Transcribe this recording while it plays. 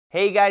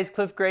Hey guys,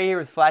 Cliff Gray here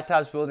with Flat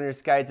Tops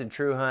Wilderness Guides and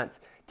True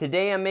Hunts.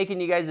 Today I'm making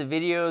you guys a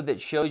video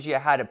that shows you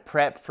how to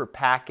prep for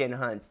pack-in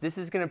hunts. This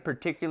is going to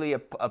particularly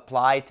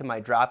apply to my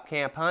drop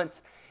camp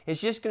hunts.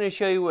 It's just going to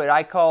show you what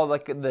I call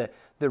like the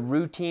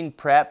routine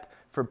prep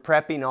for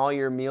prepping all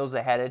your meals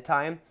ahead of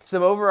time.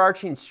 Some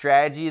overarching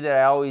strategy that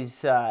I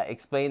always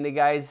explain to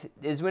guys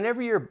is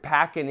whenever you're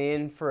packing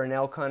in for an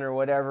elk hunt or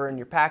whatever and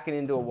you're packing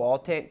into a wall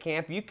tent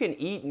camp, you can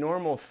eat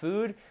normal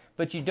food,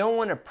 but you don't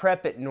want to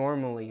prep it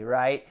normally,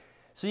 right?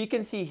 So you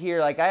can see here,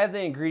 like I have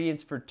the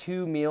ingredients for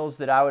 2 meals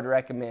that I would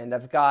recommend.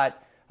 I've got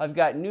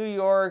New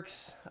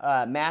York's,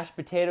 mashed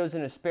potatoes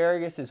and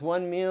asparagus as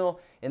one meal,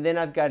 and then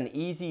I've got an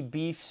easy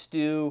beef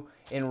stew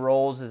and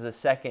rolls as a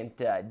second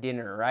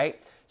dinner,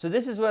 right? So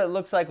this is what it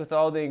looks like with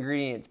all the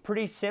ingredients.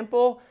 Pretty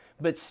simple,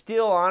 but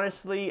still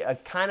honestly a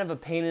kind of a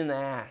pain in the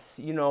ass,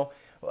 you know.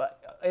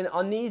 And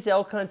on these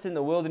elk hunts in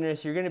the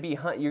wilderness, you're going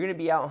to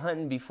be out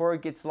hunting before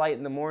it gets light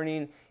in the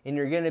morning, and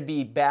you're going to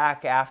be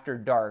back after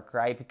dark,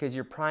 right? Because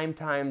your prime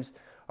times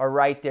are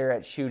right there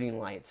at shooting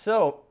light.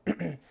 So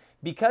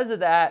because of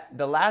that,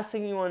 the last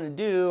thing you want to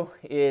do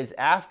is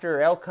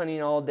after elk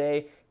hunting all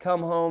day,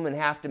 come home and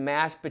have to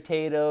mash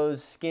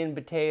potatoes, skin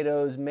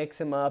potatoes, mix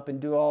them up and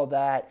do all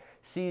that,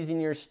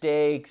 season your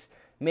steaks,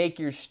 make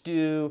your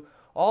stew.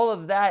 All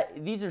of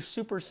that, these are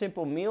super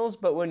simple meals,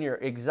 but when you're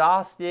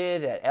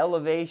exhausted at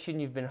elevation,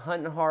 you've been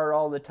hunting hard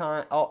all the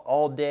time,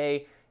 all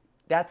day,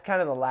 that's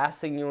kind of the last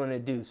thing you want to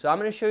do. So I'm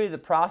going to show you the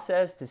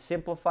process to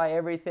simplify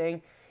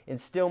everything and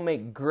still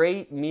make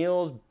great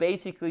meals,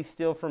 basically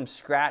still from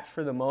scratch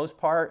for the most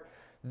part,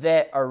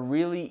 that are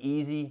really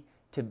easy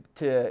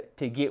to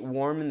get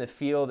warm in the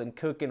field and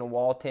cook in a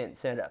wall tent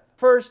setup.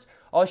 First,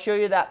 I'll show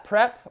you that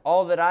prep,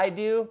 all that I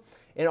do,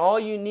 and all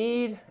you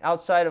need,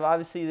 outside of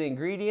obviously the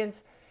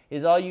ingredients,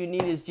 is all you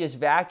need is just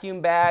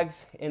vacuum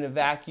bags and a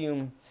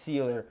vacuum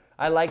sealer.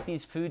 I like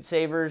these Food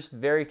Savers,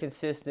 very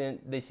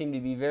consistent. They seem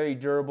to be very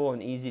durable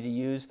and easy to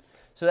use.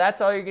 So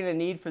that's all you're gonna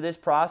need for this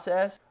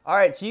process. All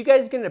right, so you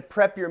guys are gonna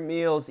prep your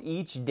meals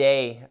each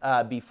day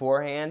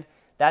beforehand.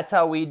 That's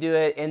how we do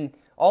it. And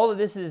all of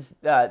this is,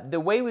 the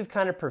way we've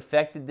kind of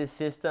perfected this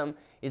system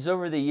is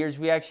over the years,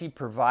 we actually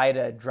provide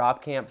a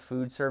drop camp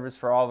food service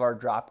for all of our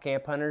drop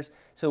camp hunters.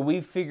 So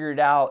we've figured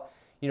out,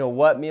 you know,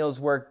 what meals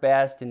work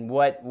best and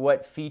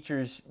what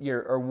features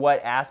or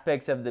what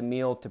aspects of the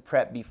meal to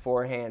prep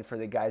beforehand for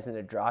the guys in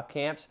the drop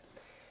camps.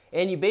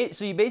 And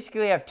so you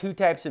basically have 2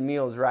 types of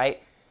meals,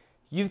 right?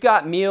 You've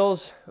got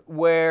meals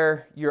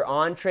where your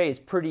entree is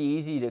pretty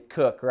easy to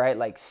cook, right?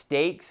 Like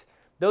steaks,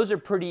 those are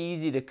pretty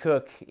easy to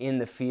cook in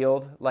the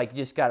field. Like you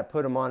just got to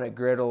put them on a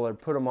griddle or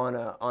put them on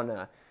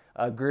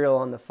a grill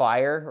on the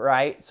fire,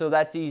 right? So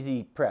that's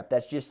easy prep.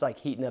 That's just like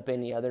heating up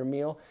any other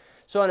meal.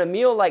 So on a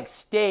meal like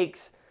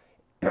steaks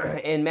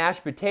and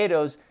mashed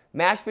potatoes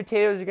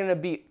are going to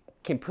be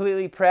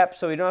completely prepped,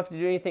 so we don't have to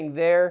do anything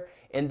there.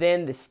 And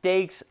then the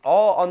steaks,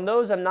 all on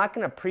those, I'm not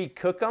going to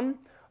pre-cook them.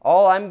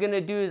 All I'm going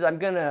to do is I'm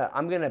going to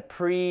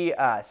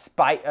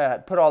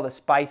put all the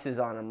spices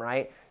on them,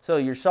 right? So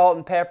your salt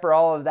and pepper,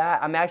 all of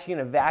that, I'm actually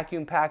going to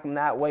vacuum pack them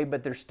that way,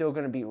 but they're still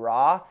going to be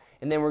raw.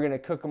 And then we're going to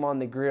cook them on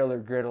the grill or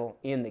griddle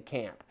in the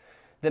camp.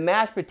 The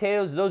mashed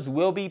potatoes, those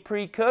will be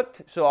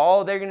pre-cooked. So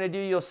all they're going to do,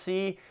 you'll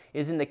see,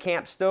 is in the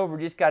camp stove.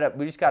 We just got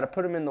to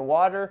put them in the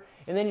water.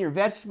 And then your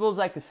vegetables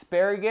like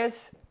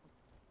asparagus,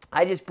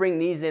 I just bring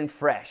these in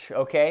fresh,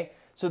 okay?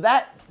 So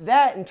that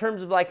in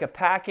terms of like a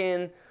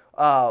pack-in,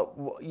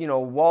 you know,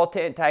 wall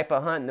tent type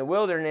of hunt in the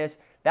wilderness,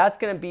 that's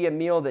going to be a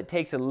meal that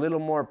takes a little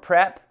more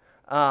prep.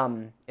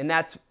 And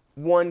that's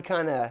one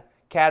kind of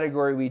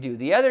category we do.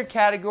 The other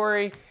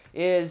category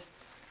is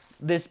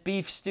this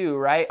beef stew,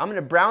 right? I'm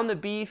gonna brown the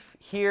beef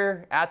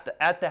here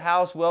at the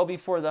house well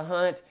before the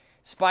hunt,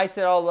 spice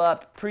it all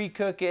up,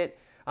 pre-cook it.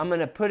 I'm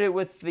gonna put it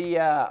with the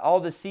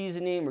all the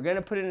seasoning. We're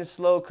gonna put it in a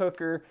slow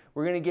cooker.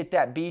 We're gonna get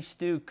that beef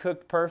stew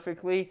cooked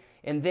perfectly,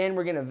 and then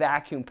we're gonna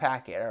vacuum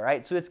pack it, all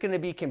right? So it's gonna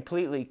be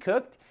completely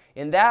cooked,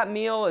 and that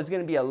meal is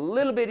gonna be a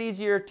little bit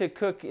easier to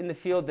cook in the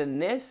field than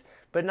this,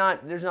 but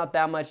there's not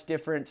that much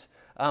difference.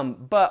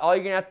 But all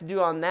you're gonna have to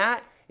do on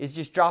that is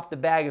just drop the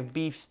bag of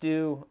beef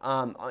stew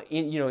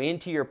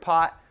into your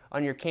pot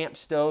on your camp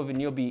stove,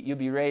 and you'll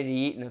be ready to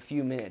eat in a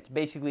few minutes.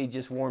 Basically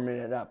just warming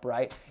it up,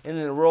 right? And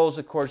then the rolls,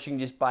 of course, you can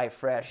just buy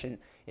fresh and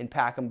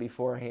pack them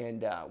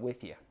beforehand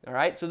with you. All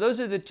right, so those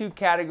are the 2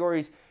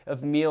 categories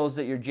of meals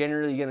that you're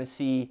generally gonna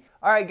see.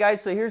 All right,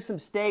 guys, so here's some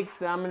steaks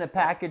that I'm gonna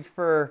package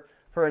for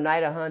a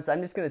night of hunts.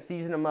 I'm just gonna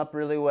season them up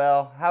really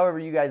well, however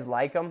you guys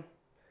like them.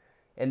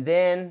 And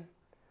then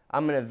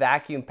I'm gonna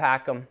vacuum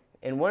pack them.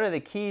 And one of the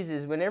keys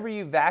is whenever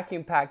you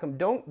vacuum pack them,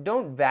 don't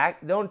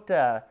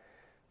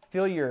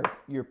fill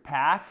your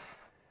packs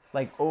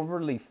like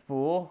overly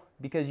full,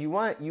 because you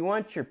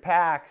want your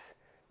packs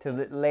to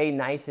lay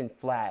nice and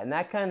flat. And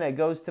that kind of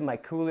goes to my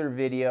cooler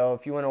video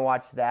if you want to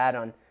watch that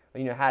on,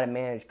 you know, how to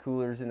manage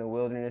coolers in a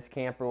wilderness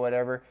camp or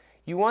whatever.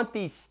 You want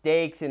these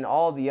steaks and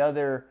all the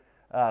other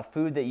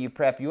food that you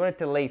prep, you want it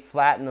to lay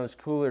flat in those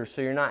coolers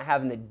so you're not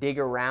having to dig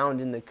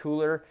around in the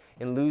cooler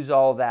and lose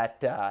all that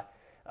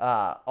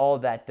all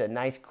that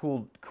nice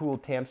cool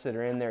temps that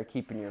are in there,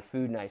 keeping your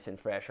food nice and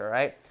fresh. All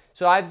right.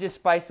 So I've just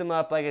spiced them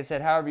up, like I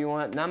said, however you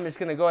want. Now I'm just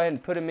gonna go ahead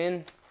and put them in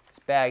this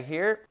bag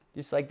here,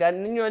 just like that.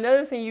 And then,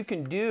 another thing you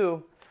can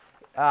do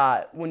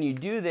when you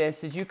do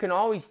this is you can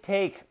always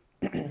take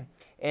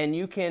and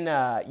you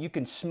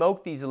can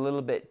smoke these a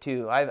little bit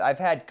too. I've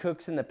had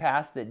cooks in the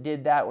past that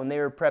did that when they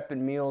were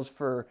prepping meals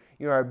for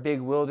our big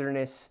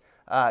wilderness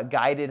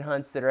guided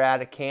hunts that are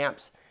out of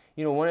camps.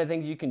 One of the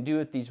things you can do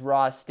with these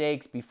raw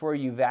steaks before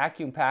you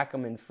vacuum pack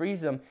them and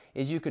freeze them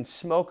is you can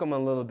smoke them a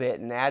little bit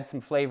and add some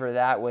flavor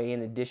that way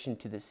in addition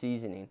to the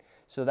seasoning.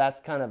 So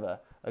that's kind of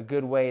a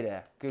good way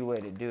to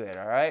do it.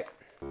 All right.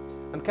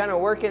 I'm kind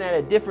of working at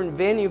a different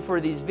venue for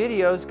these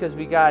videos because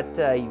we got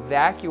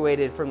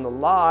evacuated from the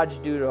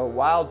lodge due to a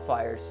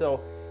wildfire.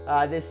 So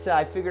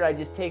I figured I'd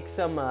just take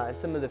some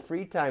of the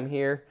free time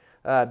here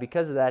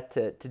because of that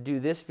to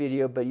do this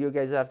video. But you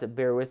guys have to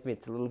bear with me.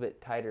 It's a little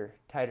bit tighter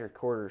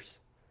quarters.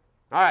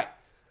 All right,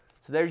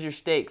 so there's your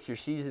steaks, your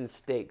seasoned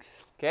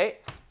steaks, okay?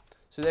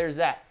 So there's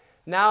that.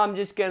 Now I'm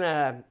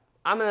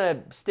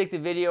gonna stick the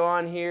video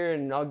on here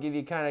and I'll give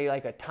you kind of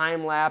like a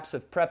time lapse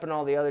of prepping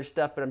all the other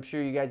stuff, but I'm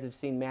sure you guys have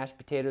seen mashed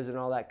potatoes and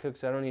all that cooked,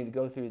 so I don't need to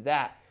go through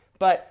that.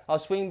 But I'll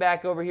swing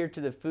back over here to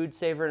the food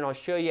saver and I'll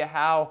show you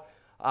how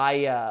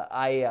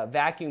I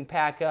vacuum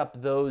pack up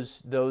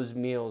those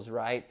meals,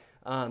 right?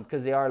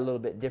 Because they are a little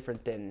bit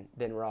different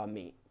than raw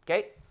meat,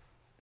 okay?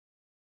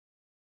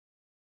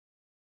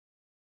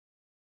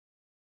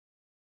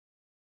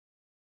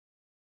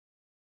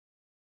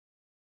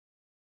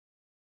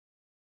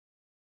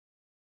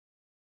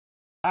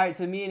 All right,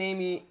 so me and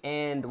Amy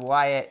and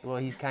Wyatt, well,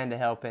 he's kind of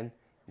helping.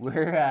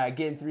 We're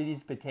getting through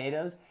these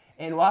potatoes.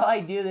 And while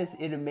I do this,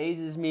 it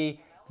amazes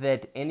me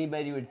that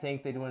anybody would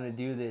think they'd want to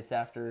do this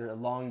after a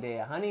long day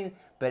of hunting.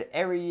 But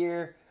every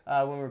year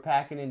when we're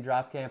packing in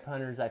drop camp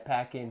hunters, I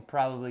pack in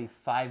probably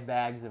 5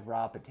 bags of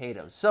raw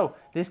potatoes. So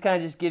this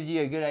kind of just gives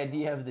you a good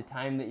idea of the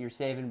time that you're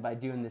saving by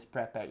doing this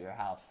prep at your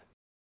house.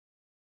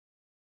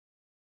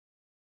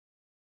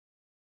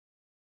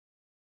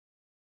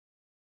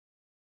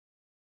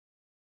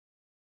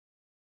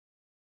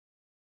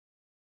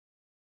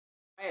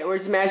 All right,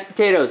 where's the mashed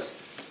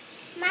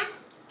potatoes? Mashed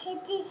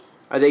potatoes.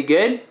 Are they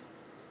good?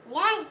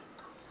 Yeah.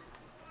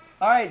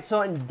 All right,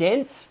 so in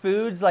dense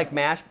foods like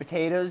mashed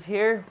potatoes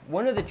here,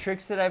 one of the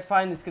tricks that I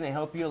find that's going to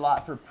help you a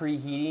lot for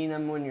preheating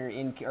them when you're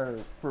in, or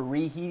for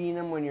reheating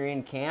them when you're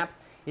in camp,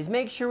 is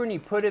make sure when you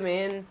put them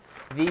in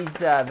these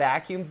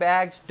vacuum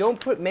bags,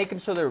 don't make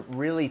them so they're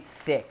really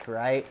thick,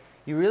 right?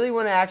 You really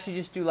want to actually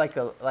just do like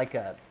a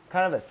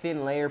kind of a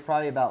thin layer,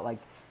 probably about like,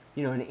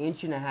 an 1.5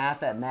 inches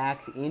at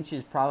max. Inch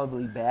is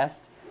probably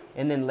best.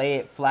 And then lay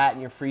it flat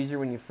in your freezer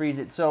when you freeze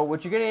it. So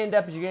what you're going to end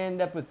up is you're going to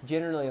end up with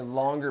generally a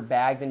longer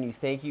bag than you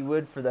think you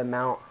would for the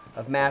amount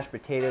of mashed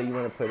potato you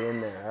want to put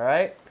in there, all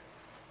right?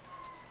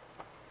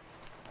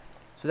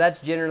 So that's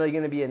generally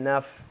going to be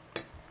enough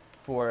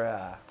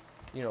for,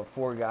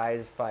 4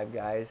 guys, 5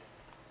 guys.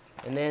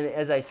 And then,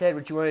 as I said,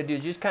 what you want to do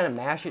is just kind of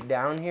mash it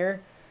down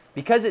here.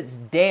 Because it's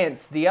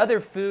dense, the other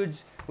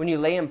foods, when you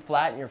lay them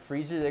flat in your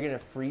freezer, they're going to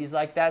freeze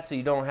like that, so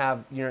you don't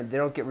have, they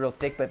don't get real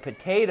thick. But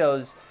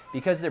potatoes,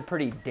 because they're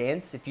pretty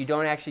dense, if you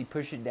don't actually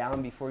push it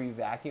down before you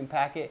vacuum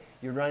pack it,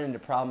 you run into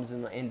problems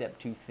and they'll end up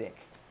too thick.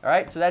 All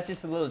right, so that's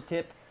just a little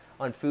tip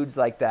on foods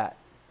like that.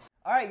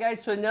 All right,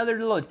 guys, so another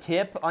little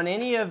tip on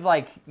any of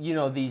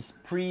these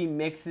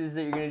pre-mixes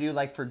that you're gonna do,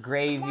 like for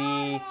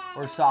gravy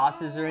or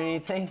sauces or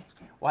anything.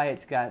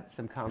 Wyatt's got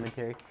some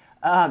commentary.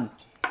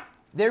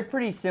 They're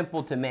pretty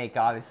simple to make,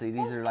 obviously.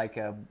 These are like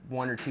a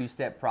 1 or 2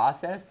 step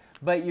process,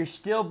 but you're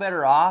still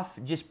better off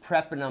just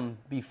prepping them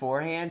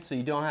beforehand so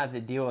you don't have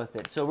to deal with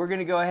it. So we're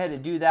gonna go ahead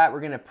and do that.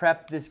 We're gonna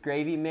prep this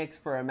gravy mix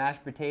for our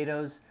mashed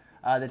potatoes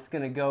that's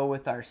gonna go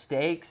with our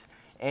steaks.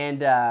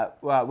 And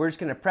we're just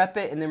gonna prep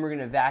it and then we're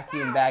gonna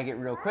vacuum bag it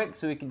real quick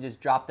so we can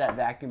just drop that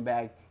vacuum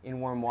bag in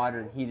warm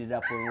water and heat it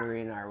up when we're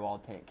in our wall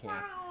tent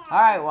camp.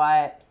 All right,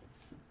 Wyatt,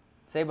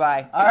 say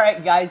bye. All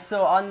right, guys,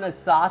 so on the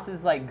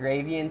sauces like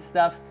gravy and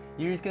stuff,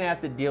 you're just gonna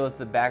have to deal with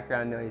the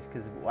background noise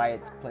because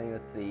Wyatt's playing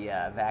with the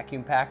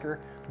vacuum packer.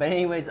 But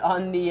anyways,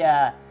 on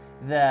the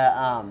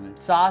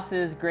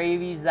sauces,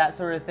 gravies, that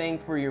sort of thing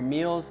for your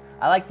meals,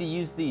 I like to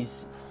use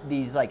these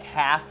like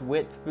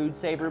half-width food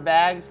saver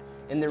bags.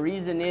 And the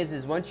reason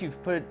is once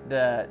you've put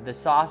the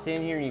sauce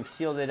in here and you've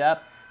sealed it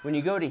up, when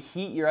you go to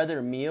heat your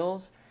other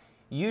meals,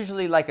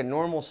 usually like a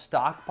normal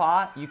stock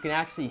pot, you can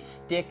actually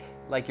stick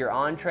like your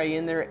entree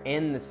in there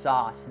and the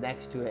sauce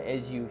next to it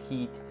as you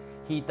heat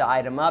the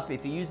item up.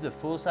 If you use the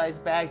full-size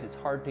bags, it's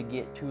hard to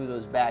get 2 of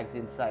those bags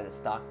inside a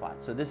stock pot.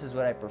 So this is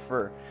what I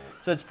prefer.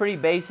 So it's pretty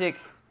basic.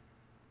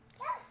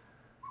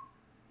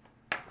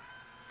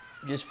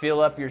 Just fill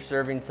up your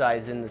serving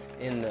size in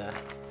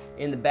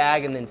the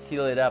bag and then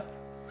seal it up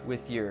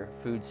with your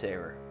food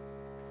saver.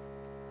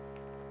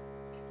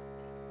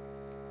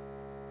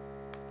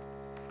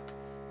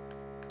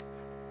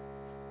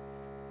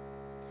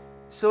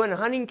 So in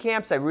hunting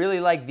camps, I really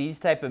like these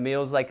type of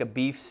meals, like a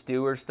beef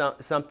stew or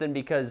something,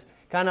 because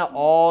kind of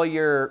all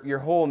your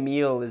whole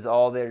meal is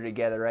all there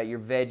together, right? Your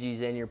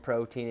veggies and your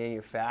protein and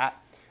your fat.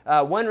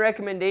 One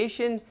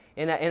recommendation,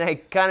 and I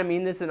kind of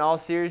mean this in all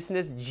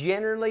seriousness,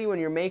 generally when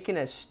you're making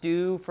a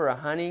stew for a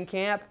hunting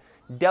camp,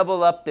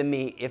 double up the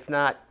meat, if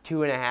not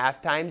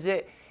 2.5 times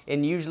it.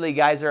 And usually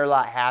guys are a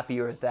lot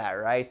happier with that,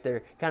 right?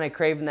 They're kind of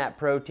craving that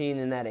protein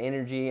and that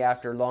energy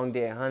after a long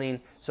day of hunting.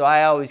 So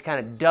I always kind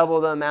of double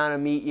the amount of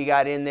meat you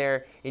got in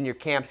there, and your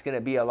camp's gonna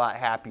be a lot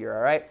happier,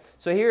 all right?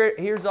 So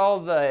here's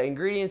all the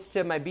ingredients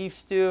to my beef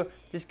stew.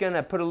 Just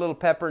gonna put a little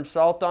pepper and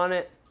salt on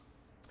it.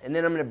 And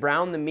then I'm gonna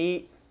brown the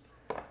meat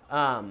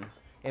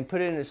and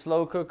put it in a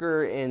slow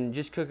cooker and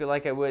just cook it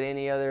like I would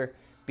any other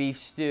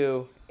beef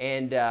stew.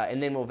 And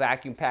then we'll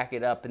vacuum pack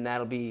it up, and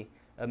that'll be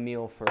a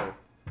meal for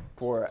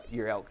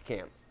your elk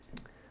camp.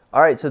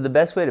 All right, so the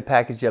best way to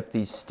package up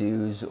these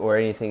stews or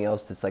anything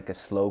else that's like a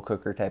slow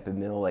cooker type of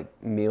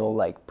meal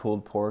like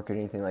pulled pork or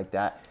anything like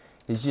that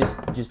is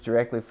just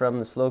directly from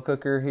the slow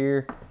cooker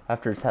here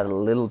after it's had a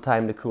little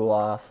time to cool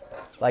off.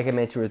 Like I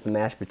mentioned with the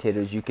mashed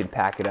potatoes, you can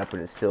pack it up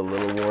when it's still a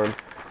little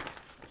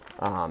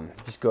warm.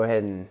 Just go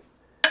ahead and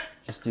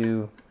just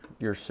do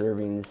your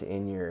servings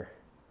in your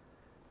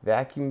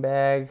vacuum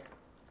bag.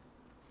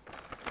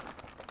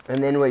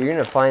 And then what you're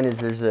gonna find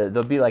is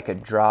there'll be like a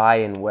dry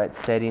and wet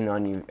setting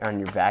on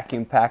your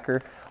vacuum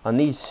packer. On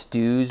these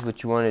stews,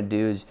 what you want to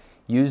do is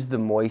use the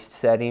moist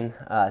setting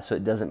so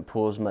it doesn't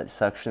pull as much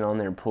suction on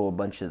there and pull a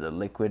bunch of the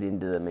liquid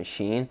into the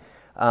machine.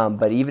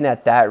 But even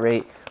at that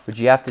rate, what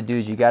you have to do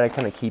is you got to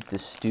kind of keep the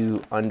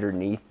stew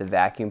underneath the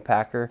vacuum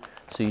packer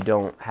so you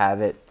don't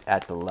have it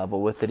at the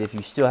level with it. If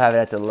you still have it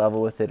at the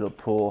level with it, it'll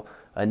pull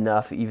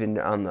enough even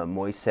on the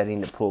moist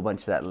setting to pull a bunch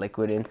of that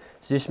liquid in.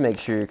 So just make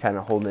sure you're kind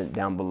of holding it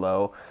down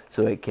below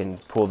so it can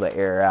pull the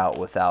air out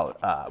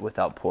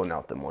without pulling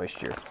out the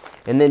moisture.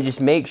 And then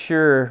just make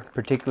sure,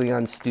 particularly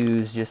on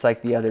stews, just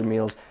like the other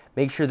meals,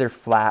 make sure they're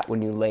flat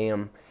when you lay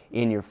them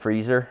in your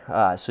freezer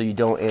so you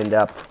don't end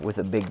up with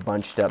a big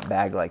bunched up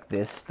bag like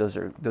this. Those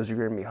are going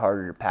to be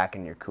harder to pack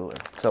in your cooler.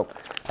 So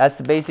that's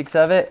the basics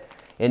of it.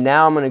 And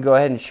now I'm going to go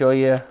ahead and show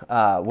you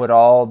what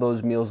all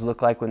those meals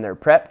look like when they're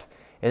prepped.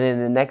 And then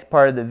in the next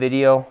part of the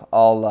video,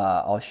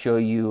 I'll show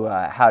you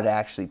how to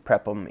actually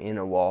prep them in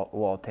a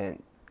wall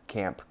tent,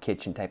 camp,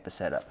 kitchen type of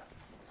setup.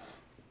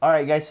 All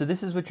right, guys, so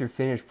this is what your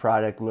finished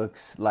product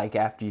looks like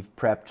after you've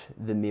prepped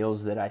the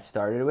meals that I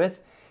started with.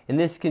 And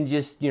this can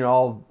just,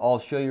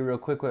 I'll show you real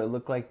quick what it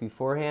looked like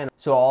beforehand.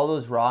 So all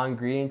those raw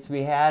ingredients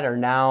we had are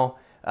now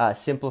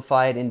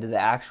simplified into the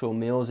actual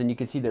meals, and you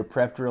can see they're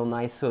prepped real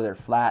nice so they're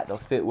flat, they'll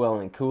fit well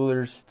in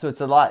coolers. So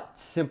it's a lot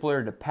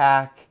simpler to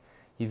pack.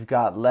 You've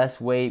got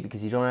less weight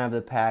because you don't have the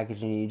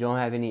packaging, you don't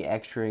have any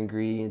extra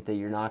ingredient that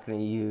you're not going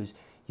to use.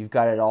 You've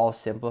got it all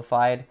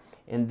simplified.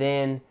 And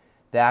then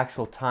the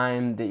actual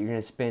time that you're going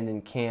to spend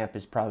in camp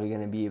is probably going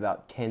to be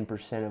about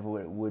 10% of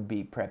what it would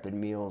be prepping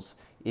meals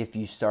if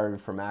you started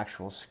from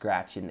actual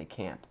scratch in the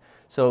camp.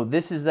 So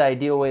this is the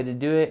ideal way to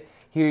do it.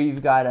 Here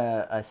you've got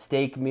a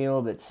steak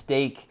meal that's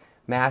steak,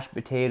 mashed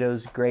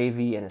potatoes,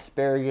 gravy, and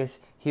asparagus.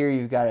 Here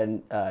you've got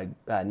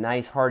a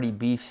nice hearty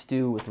beef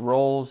stew with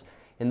rolls.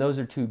 And those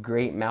are two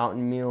great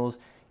mountain meals.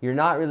 You're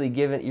not really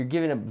you're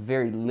giving up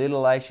very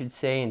little, I should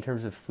say, in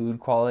terms of food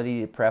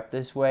quality to prep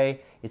this way.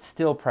 It's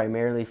still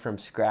primarily from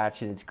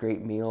scratch and it's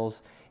great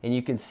meals. And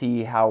you can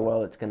see how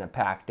well it's gonna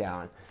pack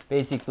down.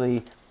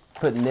 Basically,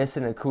 putting this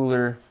in a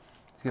cooler,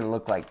 it's gonna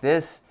look like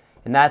this.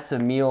 And that's a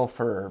meal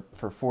for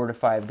 4 to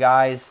 5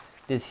 guys.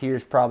 This here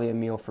is probably a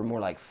meal for more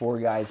like 4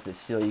 guys, but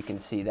still you can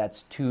see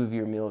that's 2 of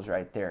your meals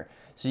right there.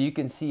 So you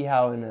can see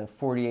how in a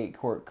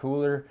 48-quart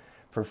cooler,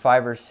 for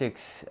 5 or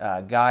 6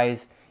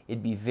 guys,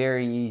 it'd be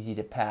very easy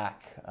to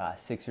pack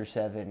 6 or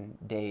 7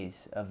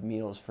 days of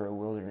meals for a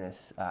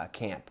wilderness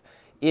camp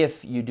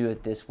if you do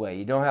it this way.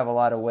 You don't have a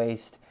lot of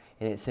waste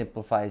and it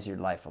simplifies your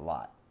life a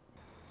lot.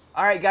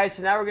 All right, guys,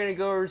 so now we're going to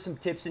go over some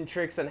tips and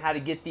tricks on how to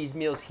get these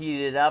meals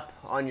heated up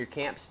on your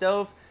camp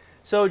stove.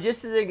 So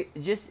just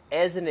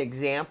as an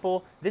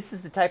example, this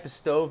is the type of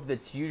stove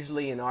that's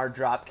usually in our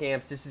drop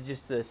camps. This is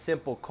just a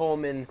simple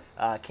Coleman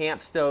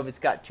camp stove. It's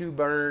got 2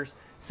 burners.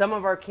 Some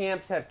of our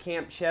camps have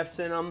Camp Chefs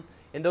in them,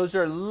 and those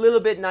are a little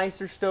bit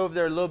nicer stove.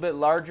 They're a little bit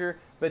larger,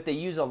 but they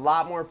use a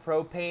lot more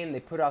propane. They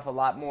put off a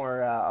lot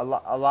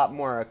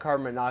more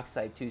carbon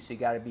monoxide too, so you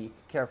got to be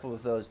careful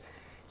with those.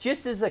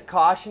 Just as a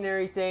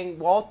cautionary thing,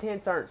 wall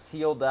tents aren't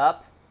sealed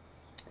up,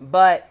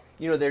 but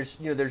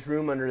there's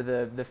room under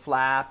the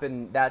flap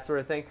and that sort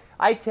of thing.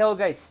 I tell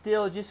guys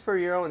still, just for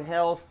your own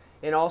health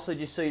and also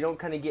just so you don't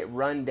kind of get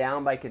run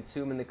down by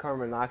consuming the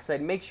carbon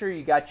monoxide, make sure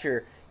you got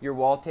your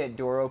wall tent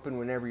door open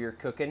whenever you're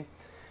cooking.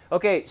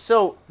 Okay,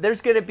 so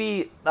there's going to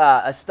be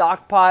a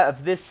stock pot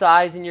of this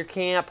size in your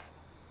camp,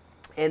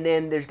 and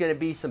then there's going to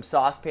be some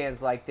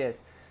saucepans like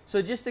this.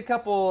 So just a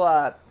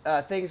couple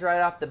things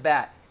right off the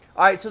bat.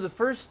 All right, so the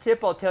first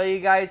tip I'll tell you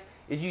guys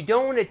is you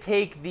don't want to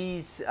take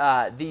these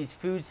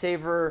Food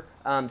Saver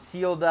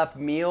sealed up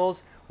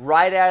meals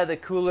right out of the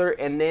cooler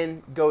and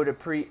then go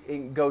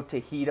to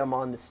heat them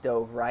on the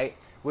stove, right?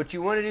 What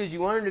you want to do is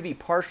you want them to be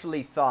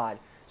partially thawed.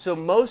 So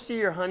most of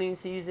your hunting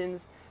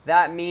seasons,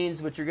 That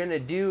means what you're going to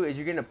do is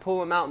you're going to pull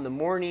them out in the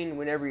morning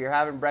whenever you're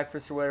having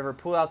breakfast or whatever.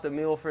 Pull out the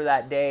meal for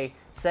that day,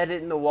 set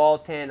it in the wall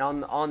tent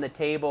on the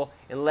table,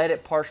 and let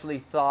it partially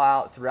thaw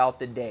out throughout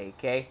the day,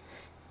 okay?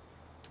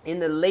 In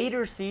the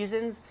later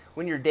seasons,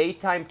 when your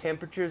daytime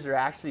temperatures are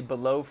actually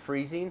below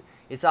freezing,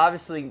 it's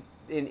obviously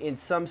in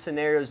some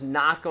scenarios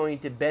not going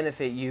to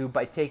benefit you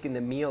by taking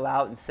the meal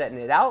out and setting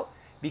it out,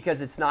 because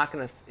it's not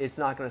going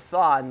to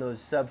thaw in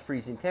those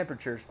sub-freezing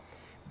temperatures.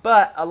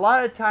 But a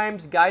lot of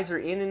times guys are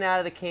in and out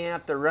of the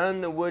camp, they're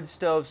running the wood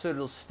stove, so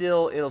it'll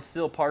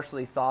still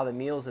partially thaw the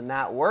meals, and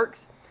that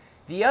works.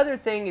 The other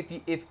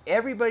thing, if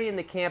everybody in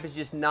the camp is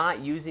just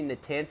not using the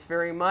tents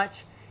very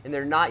much and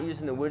they're not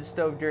using the wood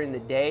stove during the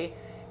day,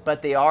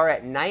 but they are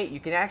at night, you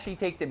can actually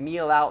take the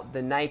meal out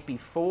the night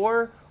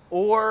before,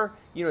 or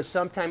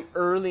sometime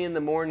early in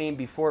the morning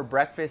before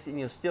breakfast, and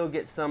you'll still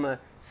get some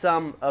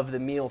of the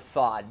meal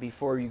thawed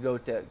before you go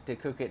to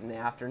cook it in the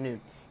afternoon.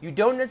 You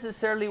don't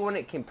necessarily want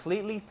it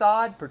completely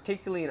thawed,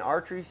 particularly in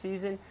archery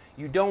season.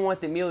 You don't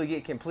want the meal to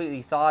get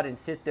completely thawed and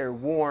sit there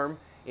warm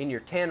in your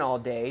tent all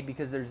day,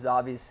 because there's the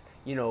obvious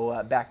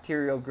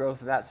bacterial growth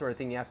and that sort of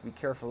thing you have to be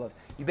careful of.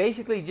 You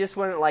basically just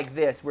want it like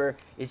this, where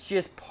it's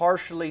just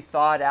partially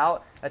thawed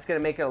out. That's going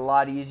to make it a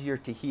lot easier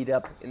to heat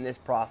up in this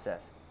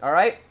process. All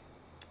right?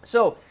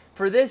 So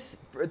for this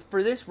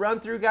run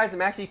through, guys,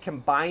 I'm actually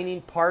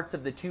combining parts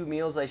of the two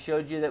meals I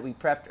showed you that we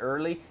prepped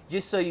early,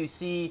 just so you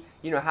see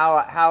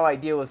how I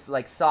deal with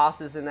like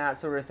sauces and that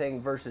sort of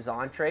thing versus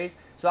entrees.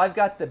 So I've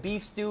got the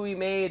beef stew we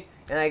made,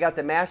 and I got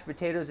the mashed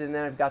potatoes, and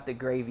then I've got the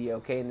gravy,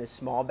 okay, in this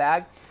small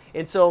bag.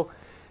 And so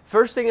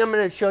first thing I'm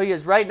going to show you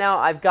is right now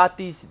I've got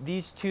these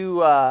two,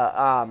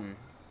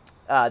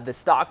 the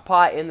stock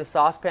pot and the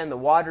saucepan. The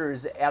water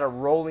is at a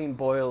rolling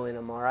boil in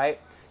them, all right?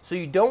 So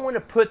you don't want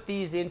to put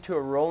these into a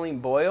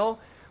rolling boil.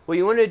 What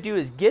you want to do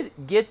is get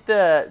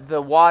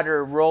the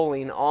water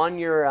rolling on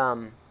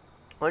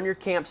your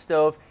camp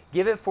stove.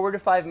 Give it 4 to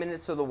 5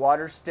 minutes so the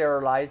water's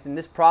sterilized. In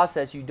this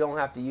process, you don't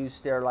have to use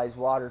sterilized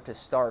water to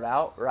start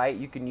out, right?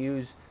 You can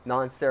use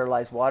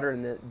non-sterilized water,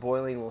 and the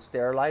boiling will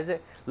sterilize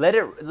it. Let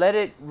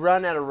it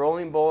run at a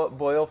rolling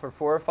boil for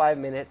 4 or 5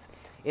 minutes,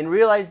 and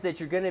realize that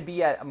you're going to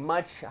be at a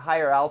much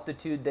higher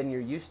altitude than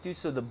you're used to,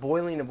 so the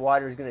boiling of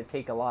water is going to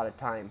take a lot of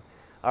time.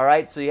 All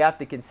right, so you have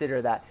to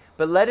consider that.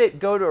 But let it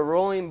go to a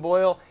rolling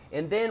boil,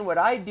 and then what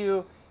I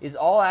do is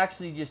I'll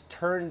actually just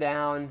turn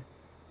down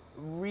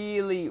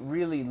really,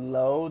 really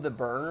low the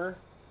burner,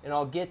 and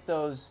I'll get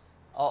those,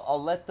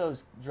 I'll let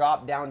those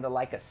drop down to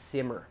like a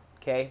simmer,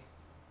 okay?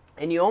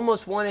 And you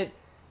almost want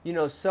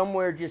it,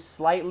 somewhere just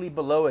slightly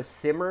below a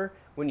simmer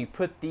when you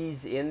put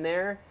these in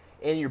there,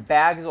 and your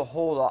bags will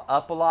hold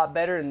up a lot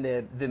better, and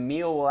the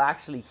meal will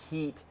actually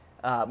heat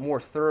more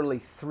thoroughly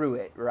through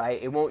it,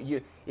 right? It won't,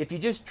 if you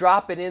just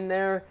drop it in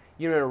there,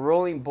 in a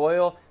rolling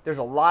boil, there's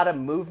a lot of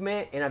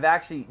movement, and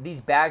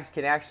these bags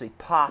can actually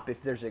pop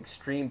if there's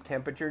extreme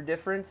temperature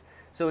difference.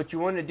 So what you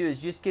want to do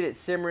is just get it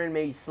simmering,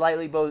 maybe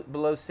slightly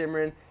below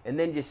simmering, and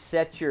then just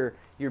set your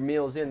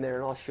meals in there,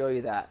 and I'll show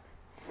you that.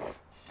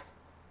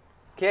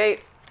 Okay,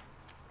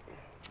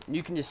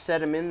 you can just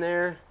set them in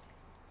there.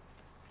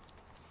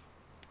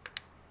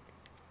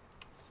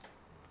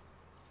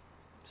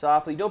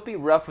 Softly. Don't be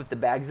rough with the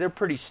bags. They're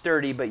pretty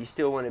sturdy, but you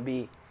still want to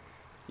be,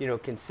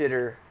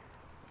 consider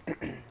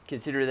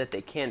that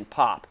they can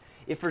pop.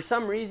 If for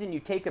some reason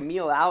you take a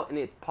meal out and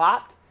it's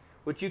popped,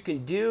 what you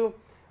can do,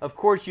 of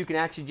course, you can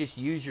actually just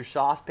use your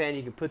saucepan.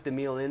 You can put the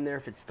meal in there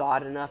if it's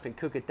thawed enough and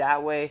cook it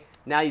that way.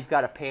 Now you've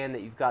got a pan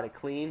that you've got to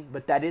clean,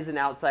 but that is an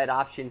outside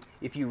option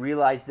if you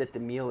realize that the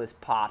meal is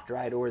popped,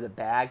 right, or the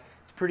bag.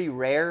 It's pretty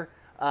rare,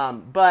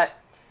 but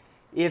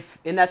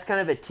and that's kind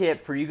of a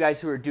tip for you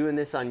guys who are doing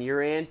this on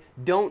your end.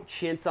 Don't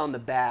chintz on the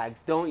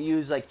bags. Don't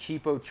use like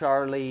Cheapo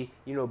Charlie,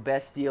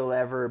 best deal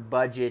ever,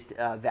 budget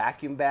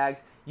vacuum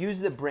bags. Use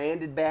the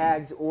branded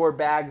bags or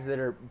bags that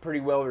are pretty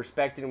well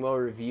respected and well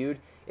reviewed.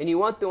 And you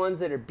want the ones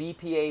that are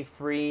BPA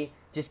free,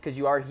 just because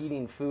you are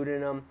heating food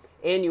in them.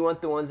 And you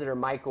want the ones that are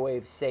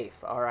microwave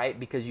safe, all right?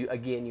 Because you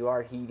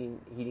are heating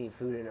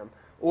food in them.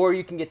 Or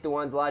you can get the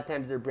ones, a lot of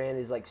times their brand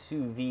is like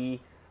sous vide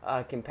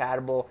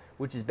compatible,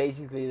 which is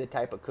basically the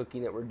type of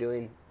cooking that we're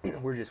doing.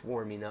 We're just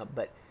warming up,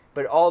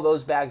 but all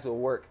those bags will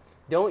work.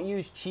 Don't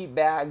use cheap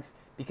bags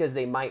because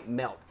they might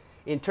melt.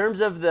 In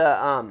terms of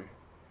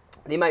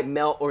they might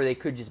melt, or they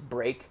could just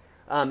break.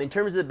 In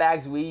terms of the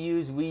bags we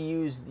use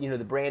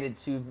the branded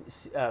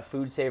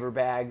food saver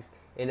bags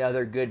and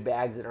other good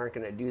bags that aren't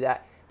going to do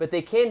that. But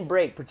they can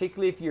break,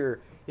 particularly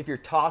if you're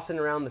tossing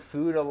around the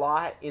food a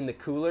lot in the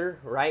cooler,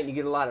 right? And you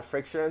get a lot of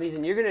friction on these,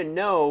 and you're going to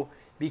know,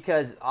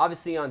 because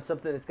obviously on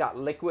something that's got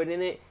liquid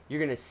in it, you're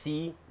going to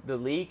see the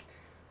leak.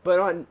 But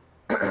on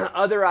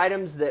other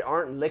items that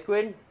aren't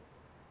liquid,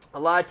 a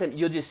lot of times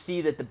you'll just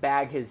see that the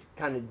bag has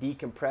kind of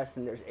decompressed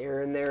and there's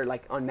air in there.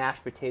 Like on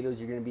mashed potatoes,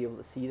 you're going to be able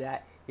to see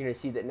that. You're going to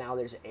see that now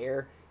there's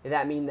air, and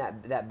that means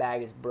that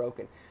bag is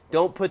broken.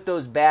 Don't put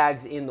those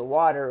bags in the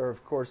water, or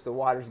of course the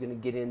water's going to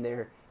get in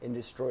there and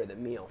destroy the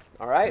meal.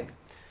 All right?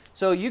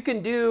 So you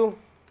can do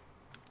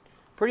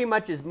pretty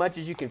much as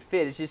you can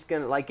fit. It's just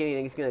gonna, like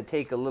anything, it's gonna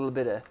take a little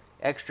bit of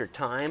extra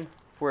time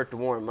for it to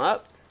warm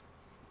up.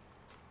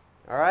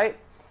 All right,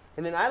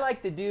 and then I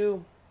like to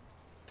do,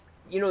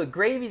 the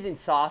gravies and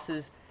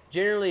sauces,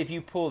 generally if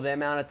you pull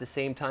them out at the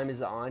same time as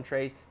the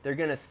entrees, they're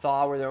gonna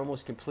thaw where they're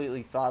almost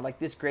completely thawed. Like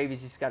this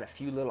gravy's just got a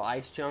few little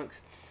ice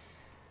chunks.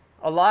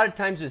 A lot of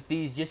times with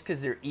these, just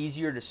because they're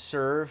easier to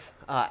serve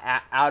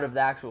out of the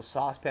actual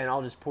saucepan,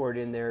 I'll just pour it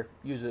in there,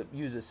 use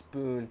a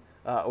spoon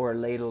or a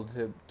ladle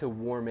to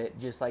warm it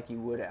just like you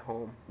would at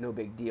home, no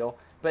big deal.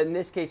 But in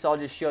this case, I'll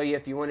just show you,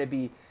 if you want to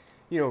be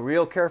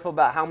real careful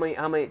about how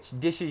much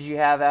dishes you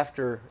have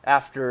after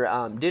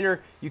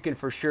dinner, you can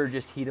for sure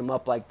just heat them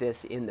up like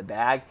this in the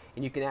bag,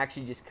 and you can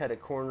actually just cut a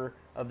corner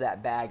of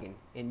that bag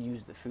and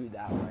use the food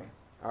that way.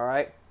 All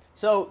right.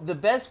 So the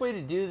best way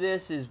to do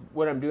this is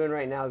what I'm doing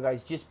right now,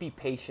 guys. Just be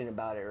patient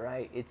about it,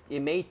 right?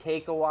 It may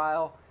take a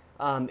while,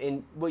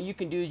 and what you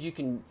can do is you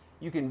can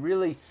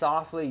really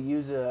softly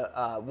use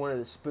one of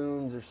the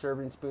spoons or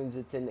serving spoons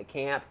that's in the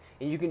camp,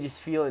 and you can just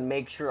feel and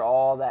make sure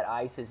all that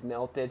ice is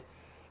melted.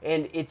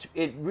 And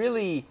it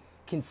really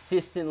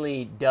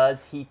consistently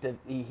does heat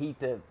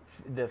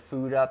the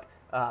food up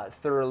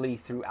thoroughly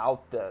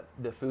throughout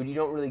the food. You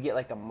don't really get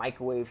like a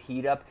microwave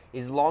heat up.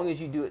 As long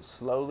as you do it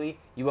slowly,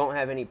 you won't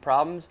have any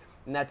problems,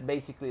 and that's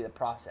basically the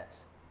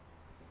process.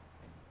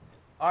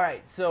 All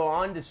right, so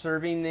on to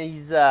serving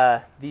these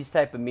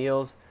type of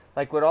meals.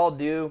 Like what I'll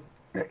do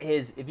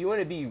is, if you want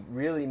to be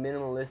really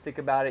minimalistic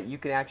about it, you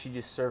can actually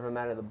just serve them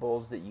out of the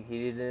bowls that you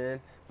heated it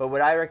in. But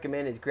what I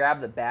recommend is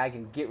grab the bag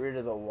and get rid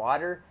of the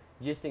water,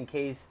 just in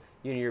case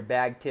your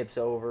bag tips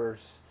over,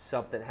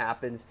 something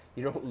happens.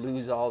 You don't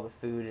lose all the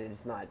food, and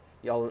it's not,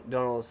 y'all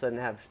don't all of a sudden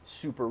have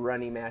super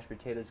runny mashed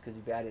potatoes because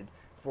you've added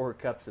 4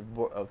 cups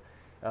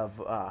of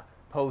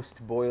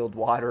post-boiled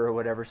water or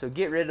whatever. So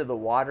get rid of the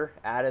water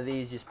out of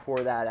these, just pour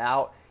that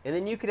out, and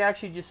then you can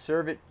actually just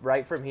serve it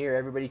right from here.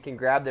 Everybody can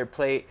grab their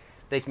plate.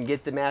 They can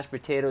get the mashed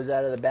potatoes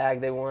out of the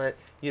bag they want,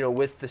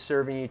 with the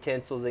serving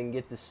utensils. They can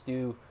get the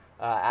stew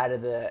out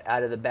of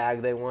the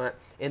bag they want,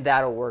 and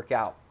that'll work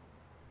out.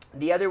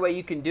 The other way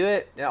you can do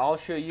it, I'll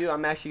show you.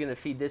 I'm actually going to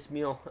feed this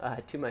meal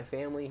to my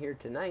family here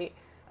tonight.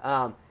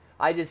 On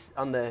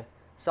the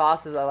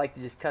sauces, I like to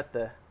just cut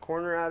the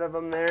corner out of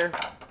them there,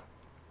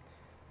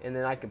 and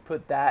then I can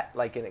put that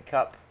like in a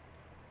cup.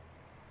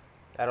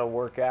 That'll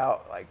work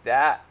out like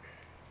that,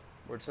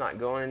 where it's not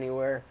going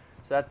anywhere.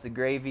 So that's the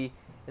gravy.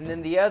 And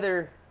then the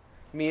other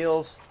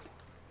meals,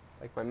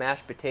 like my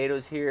mashed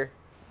potatoes here,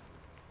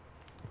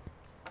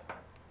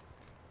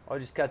 I'll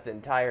just cut the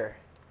entire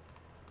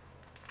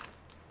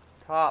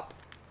top.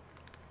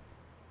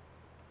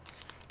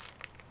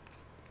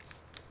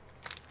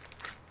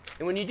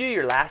 And when you do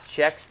your last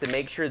checks to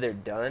make sure they're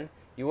done,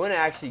 you want to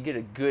actually get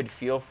a good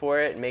feel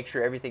for it and make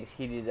sure everything's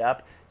heated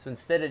up. So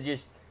instead of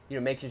just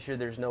making sure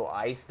there's no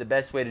ice, the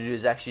best way to do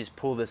is actually just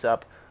pull this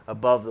up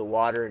above the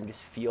water and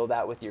just feel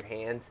that with your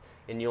hands,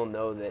 and you'll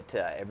know that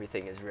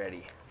everything is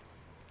ready.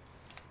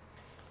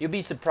 You'll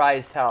be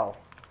surprised how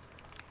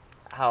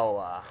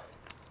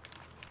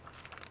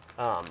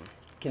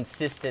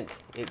consistent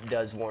it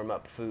does warm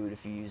up food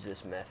if you use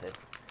this method.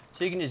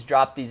 So you can just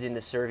drop these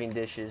into serving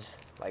dishes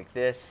like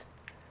this.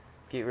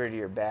 Get rid of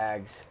your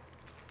bags.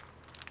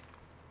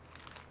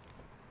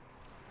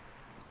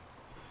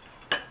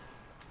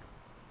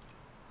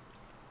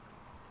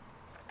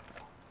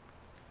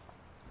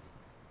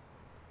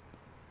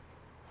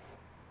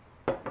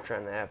 I'm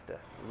trying to have to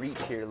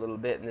reach here a little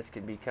bit, and this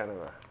could be kind of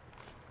a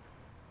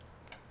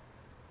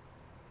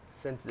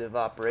sensitive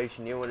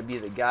operation. You don't want to be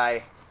the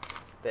guy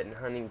that in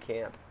hunting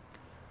camp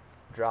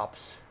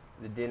drops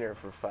the dinner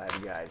for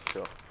 5 guys.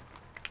 So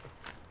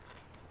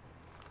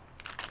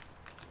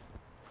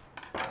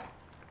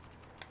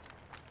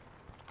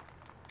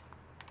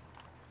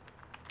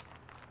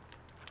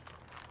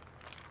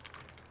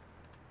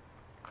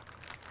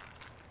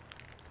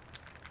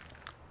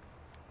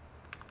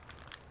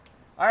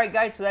all right,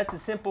 guys, so that's a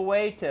simple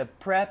way to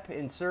prep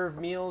and serve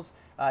meals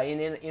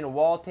in a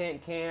wall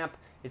tent camp.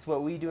 It's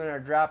what we do in our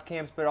drop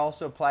camps, but it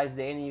also applies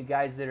to any of you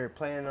guys that are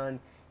planning on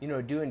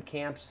doing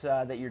camps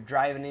that you're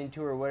driving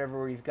into or whatever,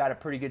 where you've got a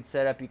pretty good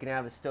setup. You can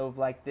have a stove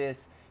like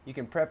this. You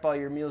can prep all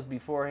your meals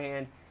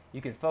beforehand.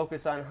 You can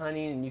focus on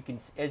hunting, and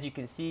as you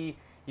can see,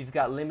 you've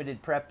got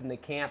limited prep in the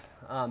camp,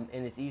 and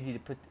it's easy to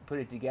put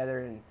it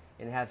together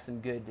and have some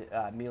good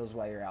meals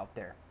while you're out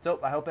there. So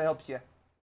I hope it helps you.